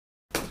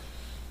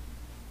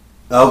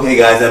Okay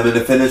guys, I'm going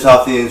to finish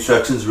off the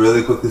instructions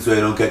really quickly so I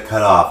don't get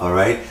cut off,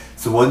 alright?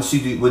 So once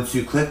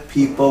you click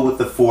people with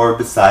the 4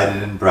 beside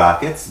it in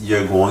brackets,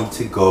 you're going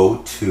to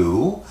go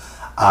to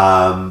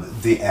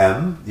the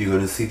M. You're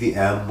going to see the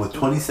M with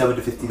 27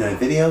 to 59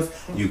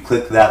 videos. You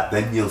click that,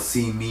 then you'll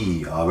see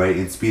me, alright,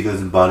 in Speedos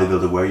and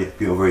Bodybuilder Wear. You have to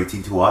be over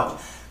 18 to watch.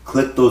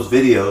 Click those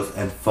videos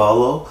and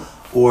follow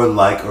or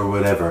like or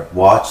whatever.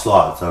 Watch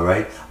lots,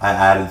 alright? I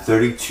added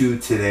 32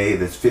 today.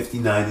 There's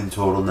 59 in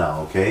total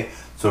now, okay?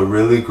 So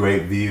really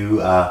great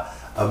view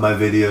of my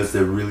videos.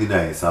 They're really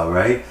nice,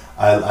 alright?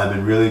 I'm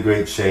in really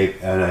great shape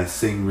and I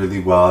sing really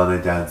well and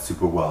I dance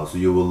super well. So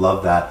you will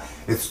love that.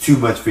 It's too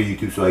much for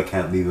YouTube, so I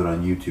can't leave it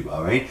on YouTube,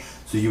 alright?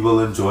 So you will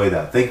enjoy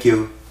that. Thank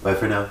you. Bye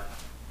for now.